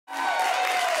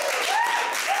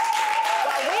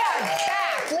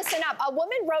A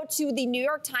woman wrote to the New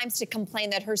York Times to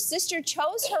complain that her sister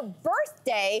chose her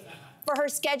birthday for her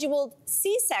scheduled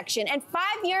C-section. And 5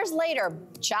 years later,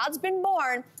 child's been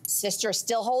born, sister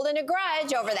still holding a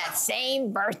grudge over that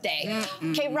same birthday.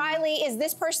 Okay, Riley, is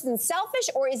this person selfish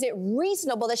or is it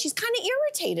reasonable that she's kind of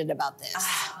irritated about this?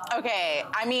 Okay,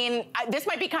 I mean, this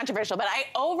might be controversial, but I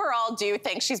overall do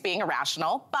think she's being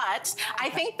irrational. But I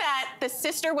think that the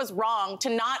sister was wrong to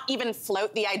not even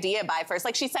float the idea by first.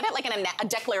 Like, she said it like in a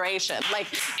declaration. Like,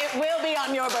 it will be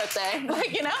on your birthday.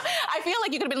 Like, you know? I feel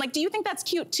like you could have been like, do you think that's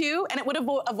cute too? And it would have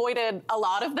avoided a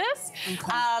lot of this.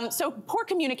 Okay. So poor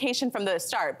communication from the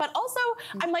start. But also,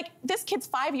 I'm like, this kid's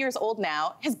 5 years old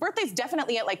now. His birthday's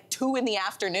definitely at like 2 in the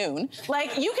afternoon.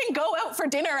 Like, you can go out for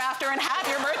dinner after and have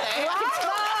your birthday. Wow.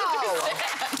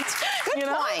 Good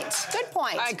point. Good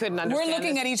point. I couldn't understand. We're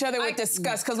looking at each other with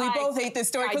disgust because we both hate this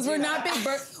story because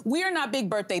we're not big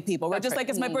birthday people. We're just like,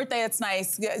 it's my birthday, it's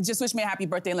nice. Just wish me a happy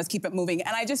birthday and let's keep it moving.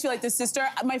 And I just feel like this sister,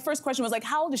 my first question was like,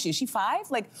 how old is she? Is she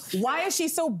 5? Like, why is she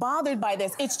so bothered by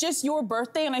this? It's just your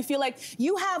birthday, and I feel like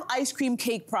you have ice cream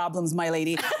cake problems, my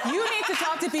lady. You need to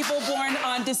talk to people born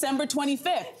on December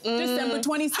 25th, December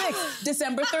 26th,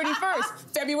 December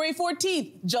 31st, February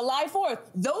 14th, July 4th.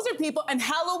 Those are people, and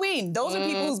Halloween. Those are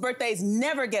people whose birthdays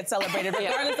never get celebrated,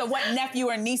 regardless of what nephew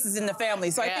or niece is in the family.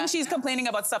 So I think she's complaining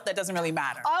about stuff that doesn't really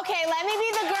matter. Okay, let me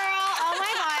be the girl. Oh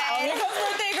my God. Here comes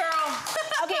birthday girl.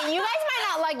 Okay, you guys might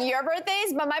not like your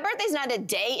birthdays, but my birthday's not a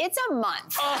day, it's a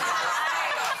month.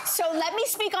 So let me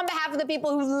speak on behalf of the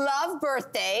people who love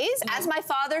birthdays. As my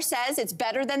father says, it's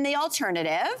better than the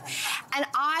alternative. And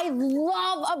I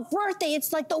love a birthday.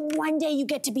 It's like the one day you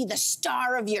get to be the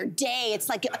star of your day. It's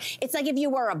like if you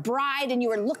were a bride and you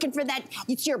were looking for that.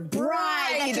 It's your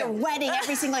bride. That's your wedding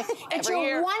every single day. It's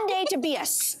your one day to be a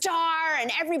star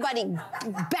and everybody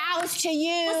bows to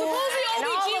you. Well,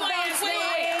 suppose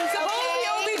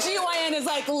the OBGYN is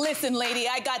like, listen, lady,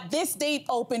 I got this date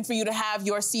open for you to have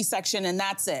your C-section and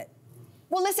that's it.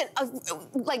 Well, listen,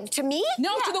 like, to me?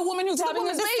 No, to the woman who's having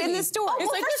this baby. In the story. Oh,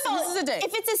 it's well, like, first of all, this is a date.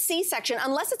 If it's a C-section,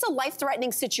 unless it's a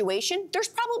life-threatening situation, there's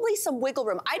probably some wiggle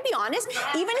room. I'd be honest,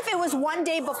 even if it was one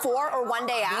day before or one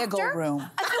day after. Wiggle room.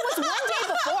 If it was one day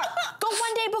before, go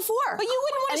one day before. But you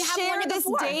wouldn't want to share this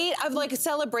date of, like, a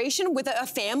celebration with a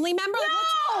family member?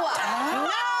 No!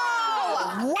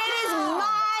 No! It is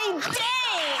my day!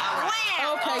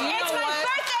 Wow! Okay, you it's know my what?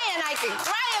 birthday and I can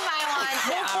cry if I want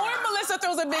to. Before Melissa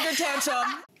throws a bigger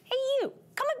tantrum. Hey, you,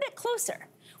 come a bit closer.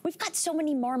 We've got so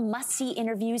many more must-see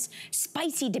interviews,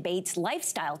 spicy debates,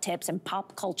 lifestyle tips, and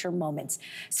pop culture moments.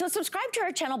 So subscribe to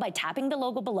our channel by tapping the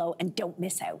logo below and don't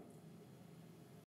miss out.